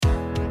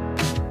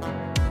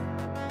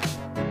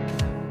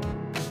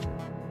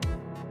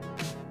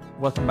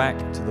Welcome back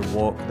to the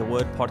Walk the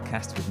Word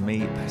podcast with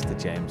me, Pastor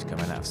James,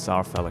 coming out of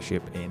SAR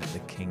Fellowship in the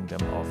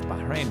Kingdom of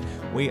Bahrain.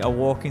 We are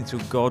walking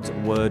through God's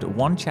Word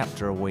one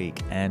chapter a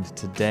week, and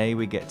today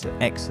we get to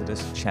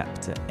Exodus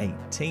chapter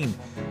 18.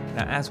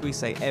 Now, as we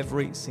say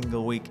every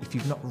single week, if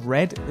you've not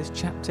read this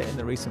chapter in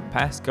the recent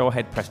past, go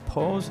ahead, press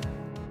pause,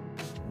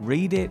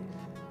 read it,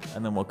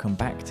 and then we'll come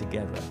back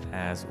together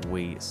as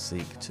we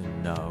seek to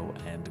know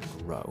and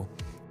grow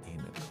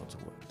in God's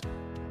Word.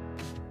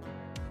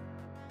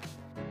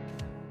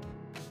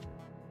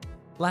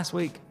 Last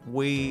week,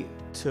 we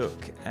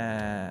took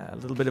a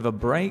little bit of a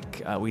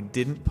break. We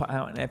didn't put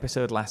out an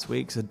episode last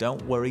week, so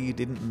don't worry, you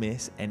didn't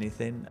miss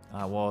anything.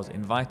 I was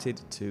invited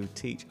to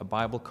teach a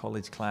Bible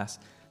college class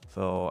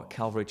for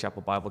Calvary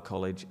Chapel Bible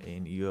College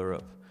in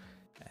Europe,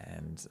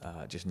 and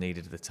just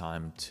needed the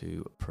time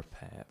to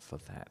prepare for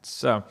that.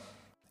 So,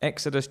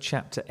 Exodus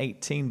chapter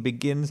 18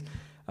 begins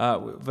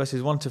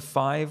verses 1 to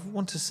 5,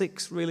 1 to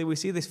 6, really. We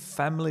see this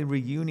family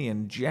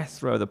reunion.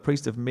 Jethro, the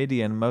priest of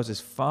Midian,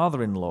 Moses'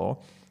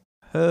 father-in-law,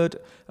 heard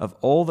of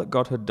all that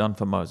God had done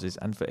for Moses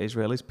and for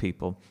Israel, his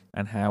people,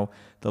 and how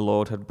the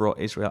Lord had brought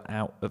Israel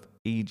out of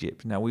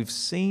Egypt. Now, we've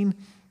seen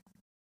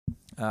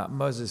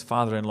Moses'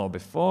 father-in-law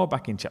before,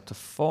 back in chapter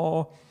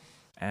 4,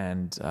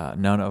 and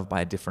known of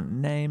by a different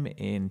name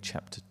in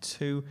chapter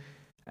 2.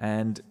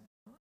 And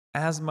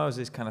as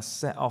Moses kind of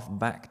set off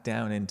back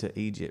down into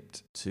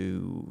Egypt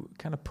to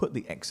kind of put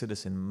the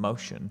Exodus in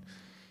motion,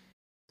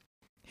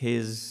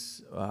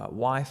 his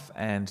wife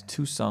and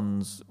 2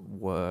 sons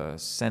were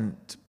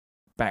sent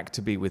back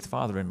to be with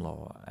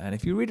father-in-law. And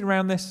if you read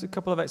around this, a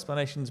couple of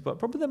explanations, but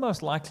probably the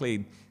most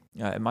likely,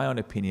 in my own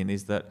opinion,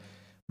 is that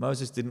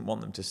Moses didn't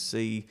want them to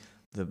see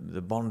the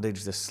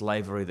bondage, the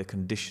slavery, the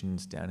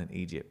conditions down in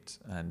Egypt,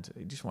 and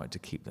he just wanted to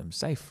keep them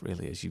safe,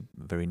 really, as you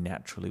very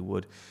naturally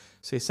would.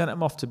 So he sent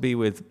them off to be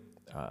with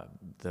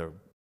their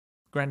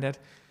granddad,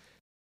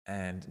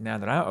 and now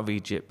they're out of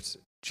Egypt,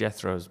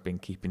 Jethro's been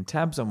keeping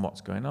tabs on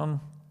what's going on,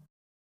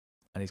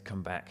 and he's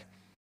come back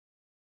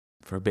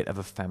for a bit of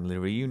a family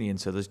reunion.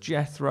 So there's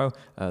Jethro,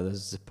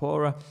 there's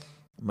Zipporah,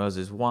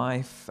 Moses'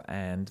 wife,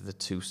 and the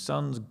 2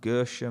 sons,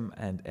 Gershom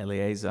and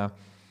Eleazar.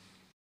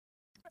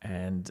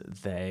 And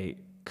they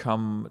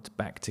come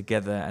back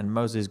together, and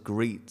Moses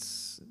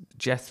greets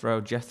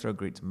Jethro. Jethro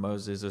greets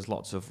Moses. There's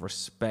lots of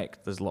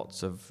respect. There's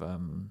lots of,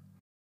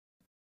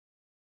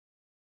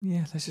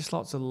 there's just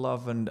lots of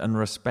love and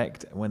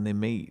respect when they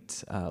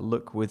meet.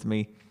 Look with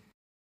me.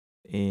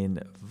 In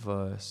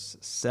verse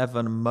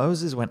 7,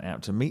 Moses went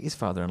out to meet his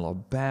father-in-law,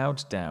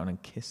 bowed down and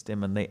kissed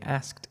him, and they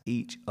asked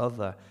each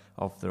other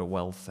of their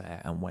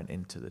welfare and went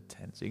into the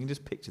tent. So you can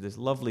just picture this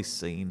lovely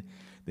scene,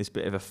 this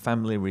bit of a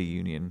family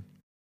reunion.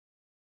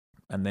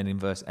 And then in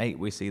verse 8,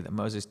 we see that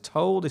Moses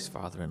told his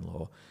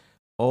father-in-law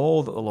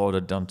all that the Lord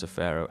had done to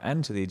Pharaoh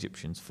and to the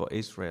Egyptians for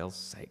Israel's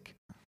sake,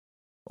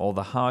 all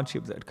the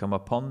hardship that had come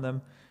upon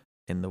them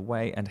in the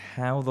way, and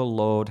how the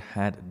Lord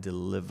had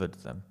delivered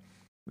them.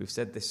 We've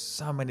said this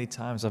so many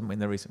times, haven't we, in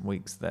the recent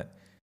weeks, that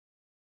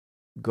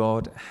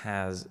God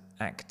has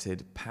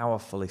acted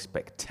powerfully,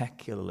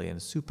 spectacularly, and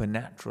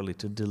supernaturally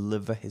to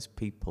deliver his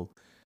people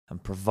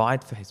and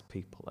provide for his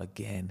people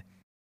again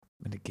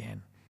and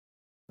again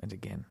and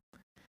again.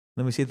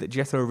 Then we see that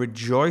Jethro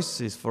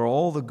rejoices for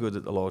all the good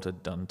that the Lord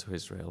had done to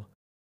Israel,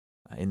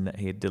 in that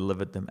he had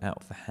delivered them out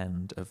of the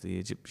hand of the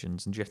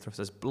Egyptians. And Jethro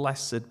says,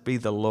 "Blessed be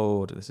the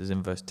Lord." This is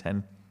in verse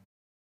 10.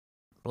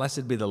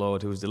 "Blessed be the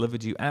Lord who has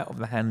delivered you out of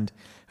the hand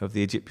of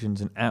the Egyptians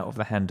and out of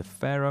the hand of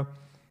Pharaoh,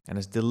 and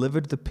has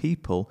delivered the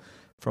people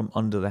from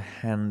under the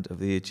hand of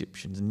the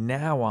Egyptians.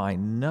 Now I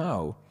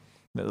know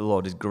that the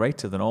Lord is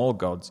greater than all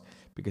gods,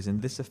 because in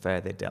this affair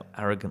they dealt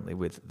arrogantly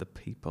with the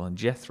people." And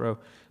Jethro,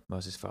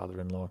 Moses'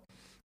 father-in-law,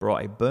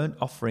 brought a burnt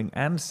offering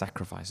and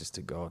sacrifices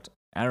to God.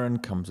 Aaron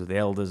comes with the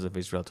elders of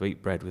Israel to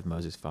eat bread with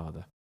Moses'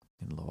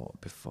 father-in-law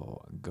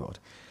before God.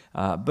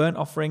 Burnt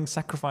offering,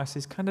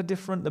 sacrifices, kind of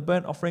different. The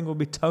burnt offering will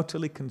be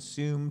totally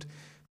consumed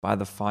by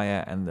the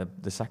fire, and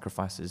the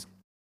sacrifices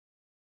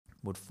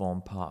would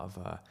form part of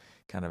a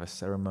kind of a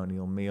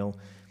ceremonial meal.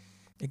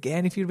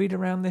 Again, if you read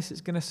around this,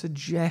 it's going to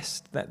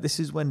suggest that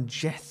this is when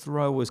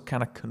Jethro was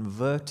kind of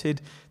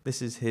converted.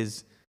 This is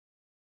he's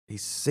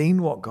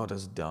seen what God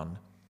has done.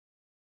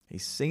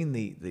 He's seen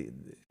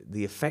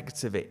the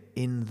effects of it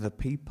in the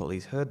people.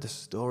 He's heard the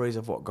stories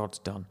of what God's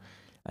done.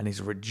 And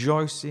he's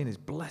rejoicing. He's,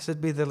 "Blessed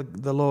be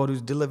the Lord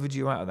who's delivered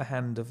you out of the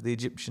hand of the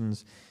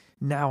Egyptians.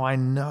 Now I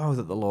know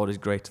that the Lord is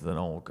greater than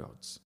all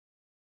gods."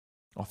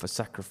 Offer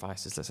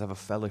sacrifices. Let's have a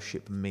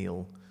fellowship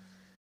meal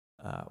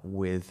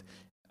with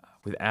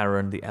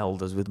Aaron, the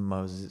elders, with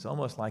Moses. It's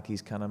almost like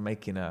he's kind of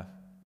making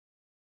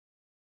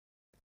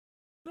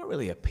not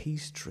really a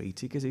peace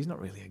treaty, because he's not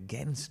really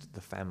against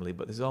the family,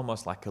 but there's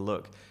almost like a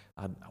look,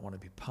 I want to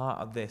be part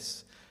of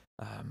this.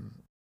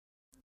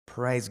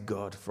 Praise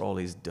God for all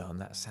he's done.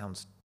 That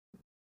sounds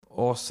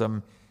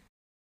awesome.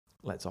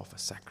 Let's offer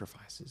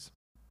sacrifices.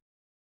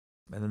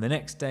 And then the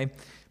next day,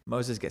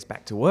 Moses gets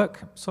back to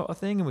work, sort of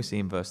thing. And we see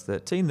in verse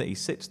 13 that he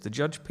sits to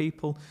judge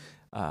people.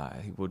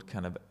 He would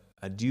kind of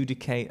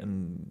adjudicate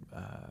and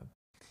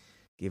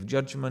give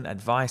judgment,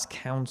 advice,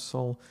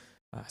 counsel,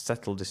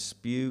 settle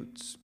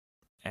disputes.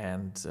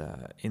 And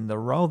in the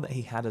role that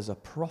he had as a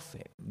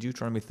prophet,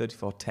 Deuteronomy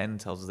 34:10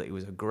 tells us that he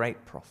was a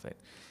great prophet,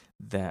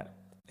 that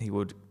he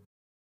would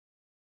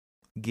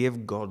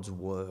give God's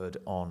word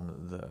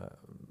on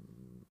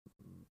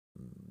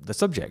the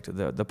subject,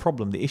 the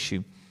problem, the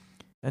issue.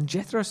 And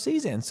Jethro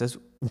sees it and says,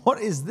 what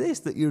is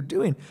this that you're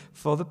doing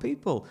for the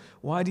people?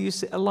 Why do you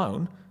sit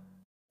alone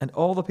and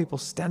all the people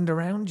stand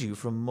around you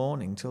from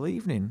morning till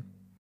evening?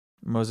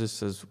 Moses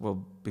says,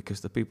 well, because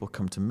the people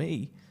come to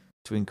me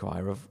to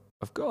inquire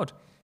of God.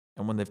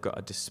 And when they've got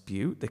a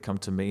dispute, they come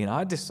to me and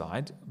I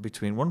decide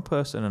between one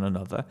person and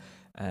another,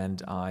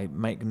 and I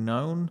make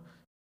known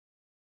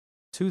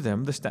to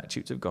them the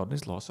statutes of God and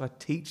his law. So I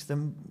teach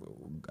them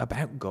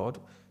about God,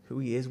 who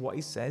he is, what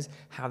he says,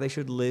 how they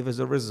should live as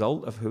a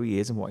result of who he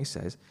is and what he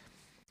says.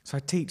 So I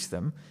teach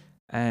them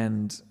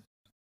and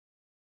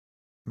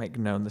make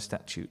known the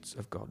statutes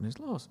of God and his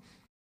laws.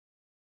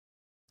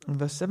 In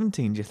verse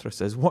 17, Jethro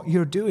says, what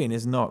you're doing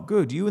is not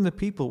good. You and the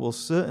people will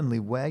certainly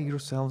wear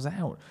yourselves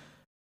out,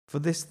 for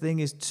this thing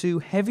is too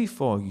heavy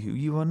for you.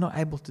 You are not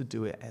able to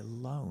do it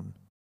alone.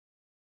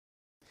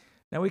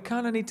 Now, we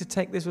kind of need to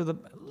take this with a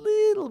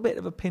little bit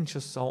of a pinch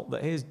of salt,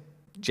 that here's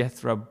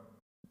Jethro,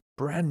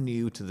 brand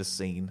new to the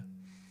scene.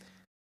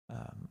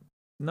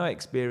 No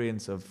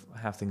experience of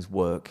how things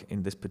work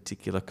in this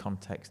particular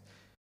context.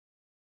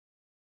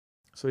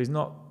 So he's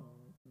not,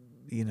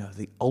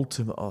 the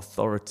ultimate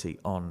authority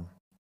on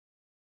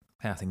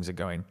how things are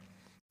going.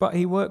 But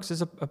he works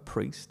as a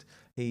priest.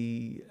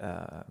 He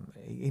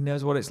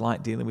knows what it's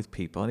like dealing with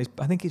people. And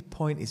I think his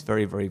point is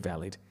very, very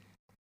valid.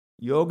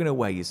 You're going to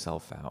wear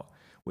yourself out,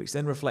 which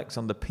then reflects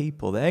on the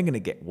people. They're going to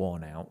get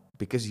worn out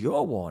because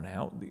you're worn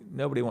out.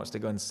 Nobody wants to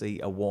go and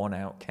see a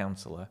worn-out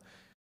counselor.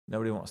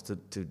 Nobody wants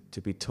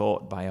to be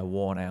taught by a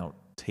worn-out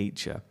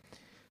teacher.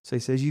 So he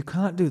says, you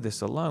can't do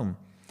this alone.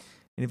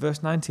 In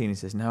verse 19, he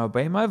says, now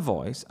obey my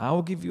voice, I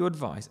will give you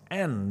advice,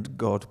 and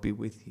God be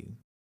with you.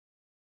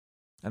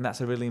 And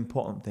that's a really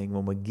important thing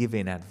when we're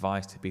giving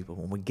advice to people,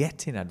 when we're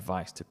getting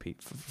advice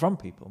from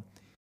people.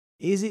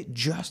 Is it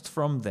just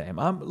from them?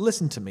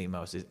 Listen to me,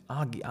 Moses.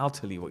 I'll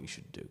tell you what you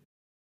should do.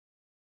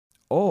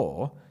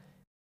 Or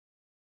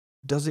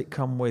does it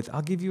come with,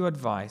 I'll give you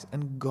advice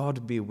and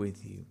God be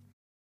with you?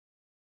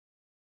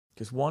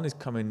 Because one is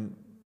coming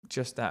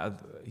just out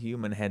of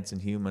human heads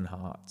and human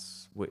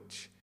hearts,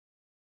 which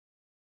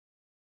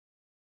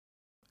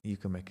you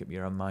can make up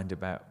your own mind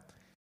about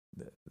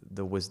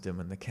the wisdom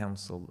and the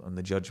counsel and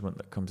the judgment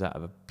that comes out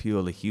of a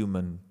purely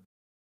human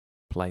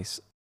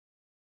place.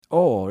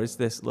 Or is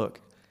this,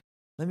 look,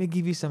 let me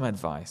give you some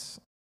advice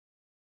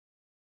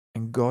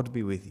and God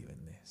be with you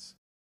in this.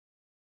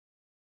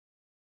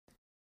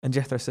 And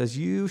Jethro says,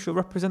 you shall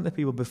represent the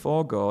people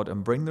before God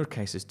and bring their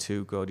cases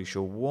to God. You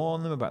shall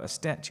warn them about the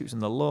statutes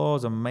and the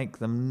laws and make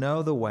them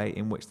know the way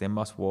in which they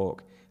must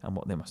walk and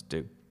what they must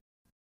do.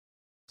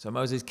 So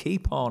Moses,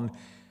 keep on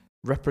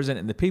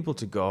representing the people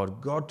to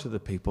God, God to the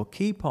people.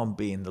 Keep on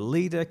being the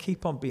leader.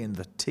 Keep on being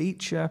the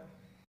teacher.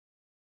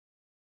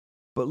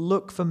 But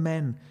look for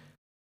men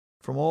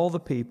from all the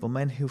people,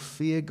 men who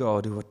fear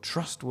God, who are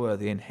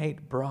trustworthy and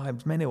hate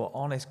bribes, men who are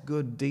honest,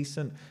 good,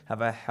 decent,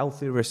 have a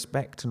healthy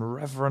respect and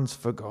reverence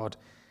for God.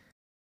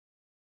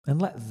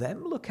 And let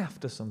them look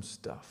after some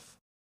stuff.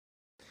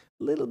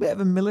 A little bit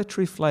of a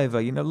military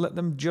flavor, let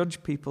them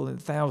judge people in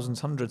thousands,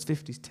 hundreds,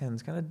 fifties,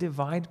 tens, kind of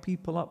divide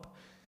people up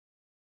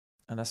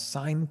and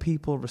assign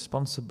people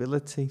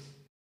responsibility.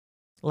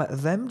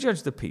 Let them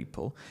judge the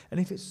people. And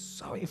if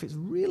it's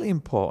really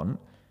important,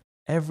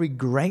 every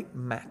great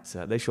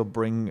matter they shall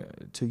bring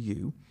to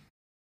you,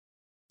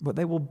 but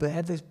they will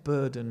bear this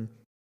burden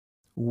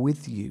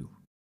with you.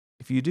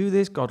 If you do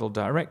this, God will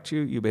direct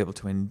you, you'll be able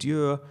to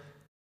endure,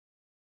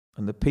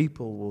 and the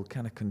people will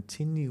kind of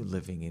continue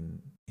living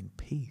in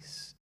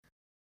peace.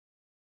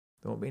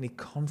 There won't be any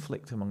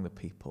conflict among the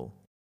people.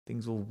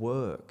 Things will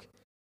work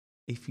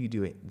if you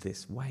do it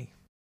this way.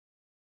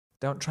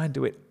 Don't try and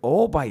do it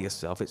all by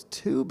yourself. It's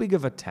too big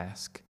of a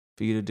task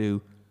for you to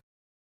do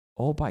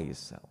all by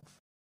yourself.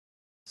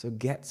 So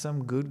get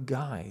some good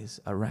guys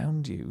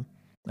around you,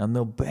 and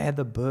they'll bear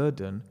the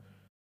burden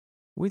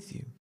with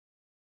you.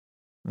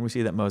 And we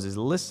see that Moses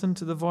listened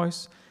to the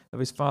voice of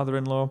his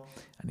father-in-law,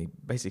 and he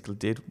basically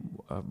did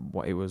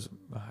what he was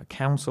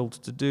counseled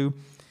to do.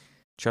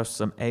 Chose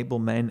some able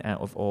men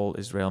out of all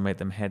Israel, made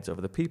them heads over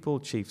the people,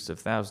 chiefs of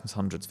thousands,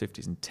 hundreds,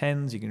 fifties, and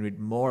tens. You can read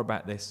more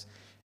about this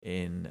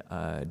in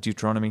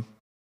Deuteronomy.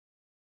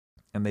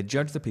 And they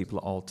judge the people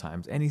at all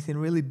times. Anything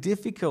really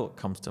difficult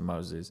comes to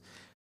Moses,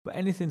 but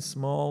anything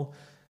small,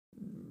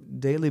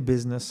 daily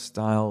business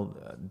style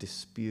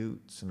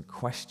disputes and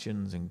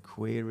questions and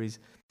queries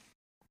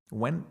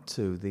went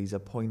to these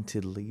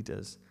appointed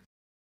leaders.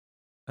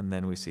 And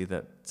then we see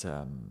that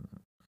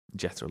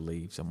Jethro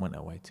leaves and went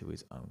away to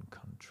his own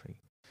country.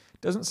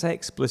 Doesn't say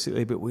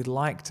explicitly, but we'd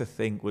like to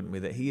think, wouldn't we,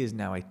 that he is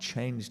now a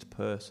changed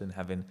person,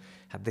 having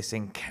had this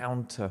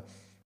encounter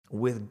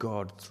with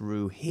God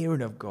through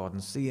hearing of God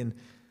and seeing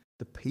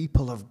the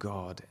people of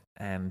God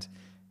and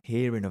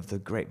hearing of the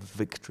great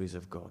victories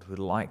of God, would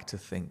like to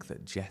think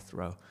that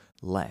Jethro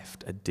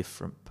left a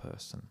different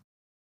person.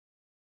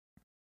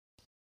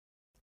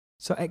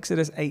 So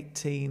Exodus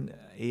 18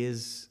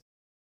 is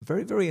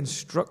very, very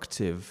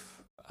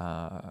instructive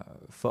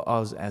for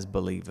us as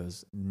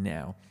believers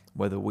now,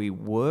 whether we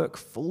work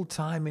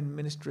full-time in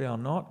ministry or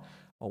not,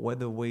 or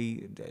whether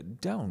we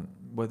don't,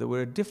 whether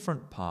we're a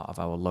different part of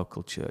our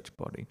local church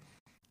body.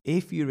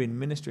 If you're in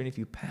ministry and if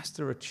you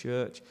pastor a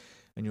church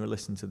and you're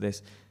listening to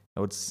this, I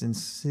would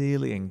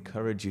sincerely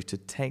encourage you to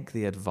take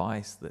the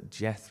advice that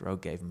Jethro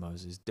gave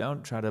Moses.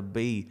 Don't try to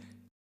be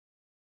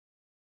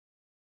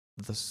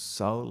the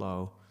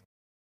solo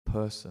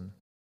person.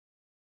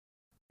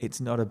 It's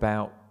not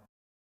about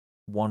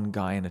one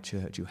guy in a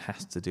church who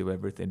has to do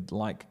everything.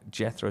 Like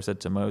Jethro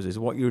said to Moses,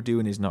 what you're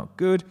doing is not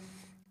good.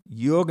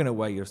 You're going to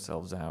wear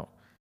yourselves out.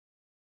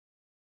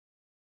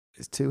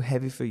 It's too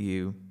heavy for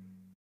you.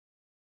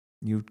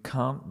 You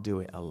can't do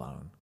it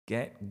alone.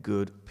 Get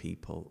good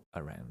people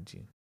around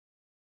you.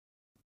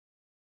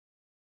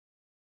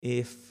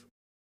 If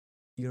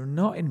you're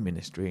not in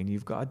ministry and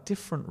you've got a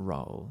different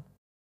role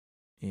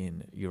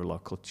in your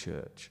local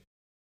church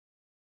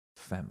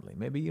family,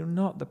 maybe you're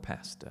not the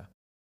pastor,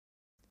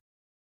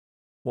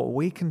 what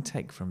we can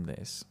take from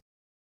this,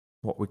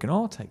 what we can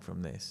all take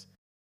from this,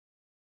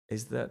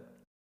 is that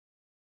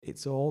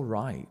it's all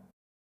right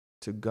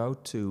to go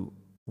to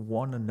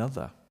one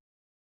another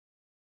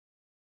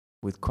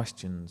with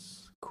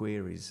questions,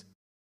 queries,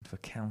 for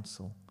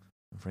counsel,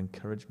 and for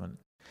encouragement.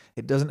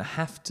 It doesn't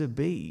have to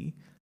be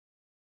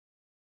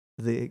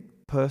the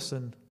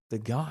person, the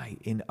guy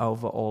in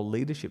overall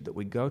leadership that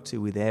we go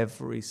to with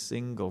every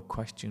single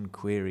question,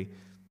 query,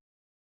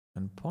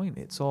 and point.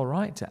 It's all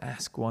right to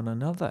ask one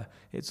another.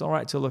 It's all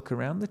right to look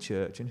around the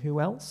church and who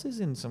else is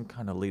in some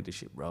kind of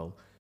leadership role.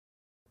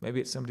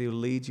 Maybe it's somebody who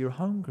leads your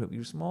home group,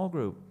 your small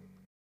group,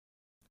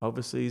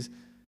 oversees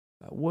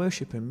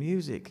worship and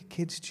music,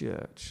 kids'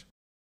 church,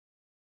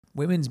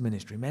 women's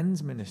ministry,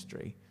 men's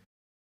ministry.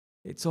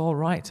 It's all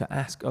right to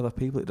ask other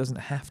people. It doesn't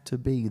have to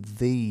be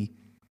the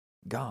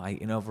guy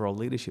in overall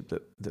leadership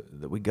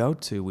that we go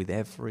to with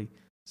every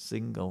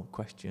single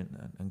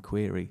question and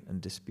query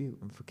and dispute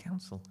and for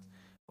counsel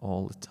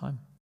all the time.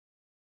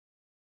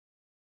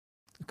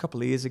 A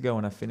couple of years ago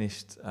when I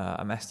finished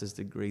a master's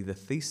degree, the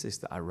thesis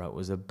that I wrote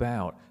was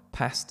about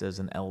pastors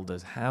and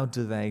elders. How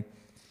do they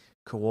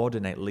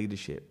coordinate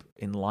leadership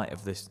in light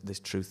of this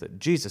truth that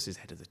Jesus is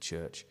head of the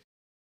church?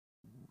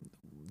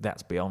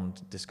 That's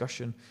beyond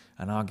discussion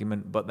and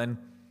argument. But then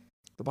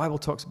the Bible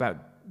talks about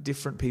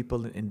different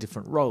people in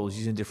different roles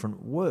using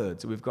different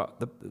words. So we've got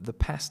the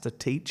pastor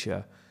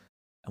teacher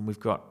and we've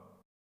got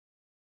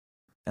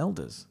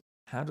elders.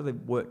 How do they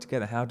work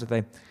together? How do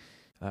they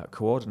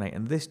coordinate?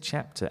 And this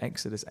chapter,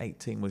 Exodus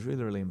 18, was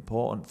really, really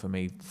important for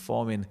me,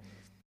 forming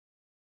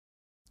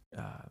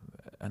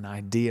an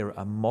idea,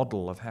 a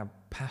model of how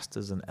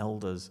pastors and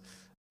elders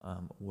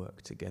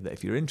work together.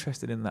 If you're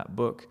interested in that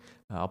book,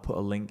 I'll put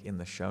a link in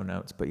the show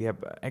notes. But yeah,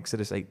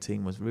 Exodus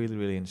 18 was really,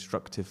 really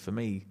instructive for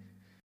me.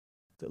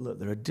 That look,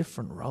 there are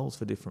different roles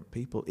for different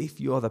people.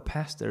 If you're the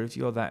pastor, if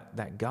you're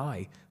that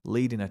guy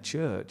leading a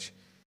church,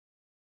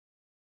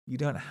 you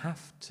don't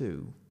have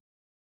to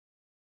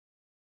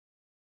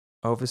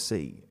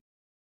oversee,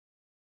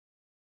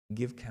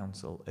 give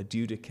counsel,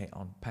 adjudicate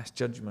on, pass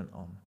judgment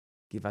on,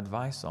 give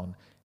advice on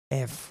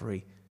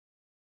every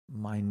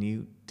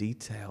minute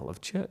detail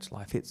of church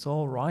life. It's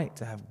all right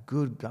to have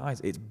good guys.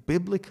 It's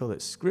biblical,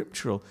 it's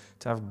scriptural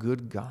to have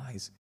good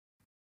guys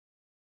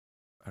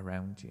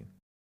around you.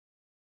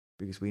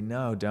 Because we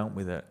know, don't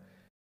we, that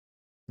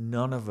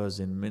none of us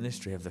in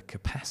ministry have the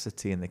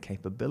capacity and the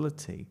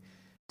capability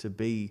to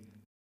be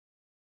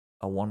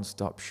a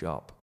one-stop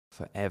shop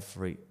for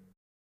every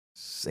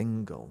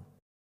single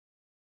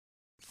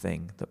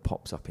thing that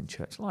pops up in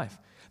church life.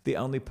 The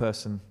only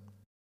person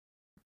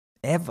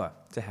ever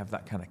to have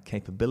that kind of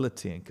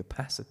capability and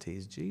capacity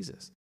is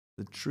Jesus,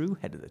 the true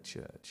head of the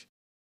church.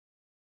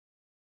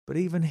 But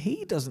even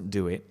he doesn't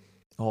do it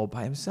all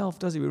by himself,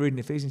 does he? We read in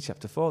Ephesians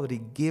chapter 4 that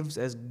he gives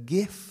as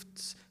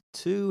gifts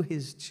to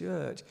his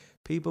church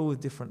people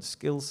with different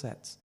skill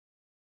sets,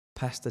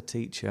 pastor,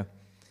 teacher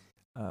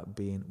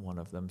being one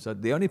of them. So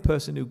the only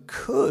person who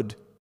could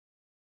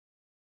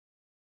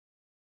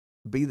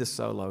be the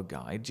solo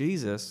guy,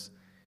 Jesus,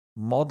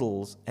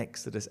 models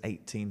Exodus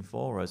 18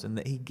 for us, and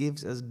that he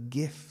gives as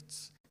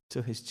gifts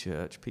to his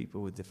church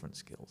people with different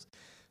skills.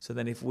 So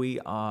then if we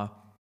are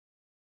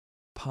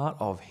part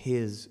of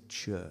his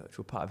church,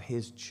 we're part of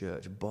his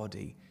church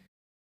body,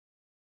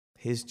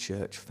 his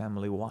church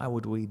family, why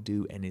would we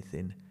do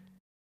anything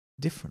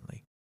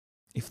differently?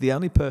 If the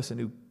only person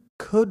who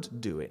could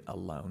do it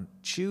alone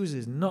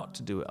chooses not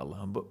to do it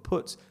alone, but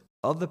puts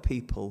other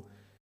people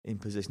in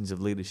positions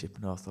of leadership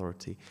and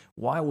authority,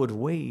 why would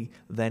we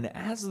then,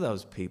 as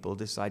those people,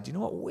 decide, you know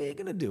what, we're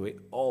going to do it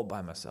all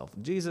by myself?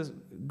 Jesus,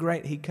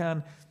 great, he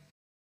can,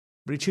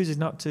 but he chooses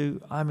not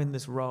to. I'm in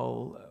this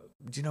role.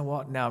 Do you know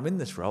what? Now I'm in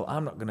this role,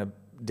 I'm not going to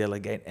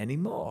delegate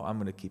anymore. I'm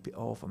going to keep it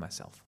all for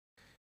myself.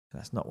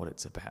 That's not what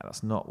it's about.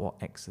 That's not what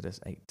Exodus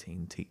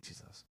 18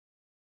 teaches us.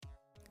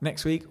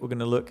 Next week, we're going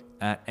to look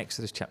at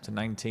Exodus chapter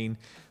 19,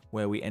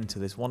 where we enter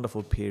this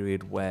wonderful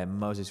period where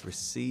Moses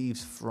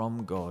receives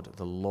from God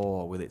the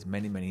law with its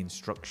many, many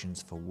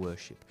instructions for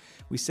worship.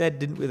 We said,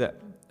 didn't we,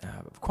 that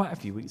quite a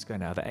few weeks ago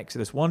now, that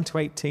Exodus 1 to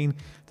 18,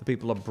 the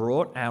people are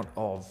brought out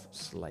of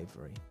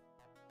slavery.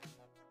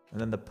 And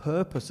then the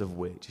purpose of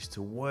which is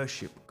to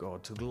worship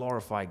God, to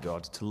glorify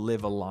God, to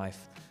live a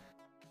life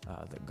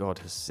that God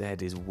has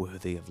said is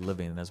worthy of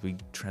living. And as we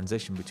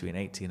transition between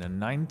 18 and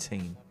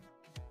 19,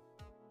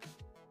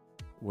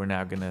 we're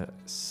now going to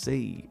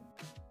see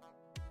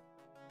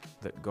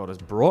that God has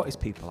brought his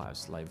people out of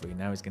slavery.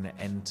 Now he's going to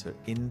enter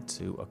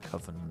into a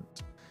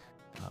covenant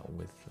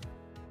with them.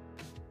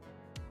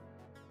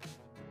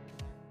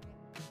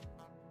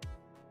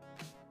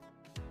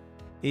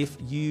 If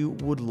you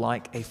would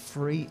like a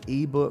free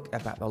ebook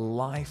about the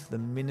life, the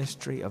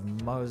ministry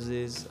of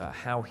Moses,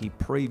 how he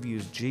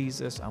previews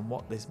Jesus and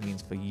what this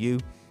means for you,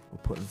 we'll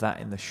put that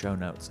in the show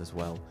notes as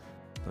well.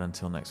 But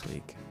until next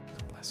week.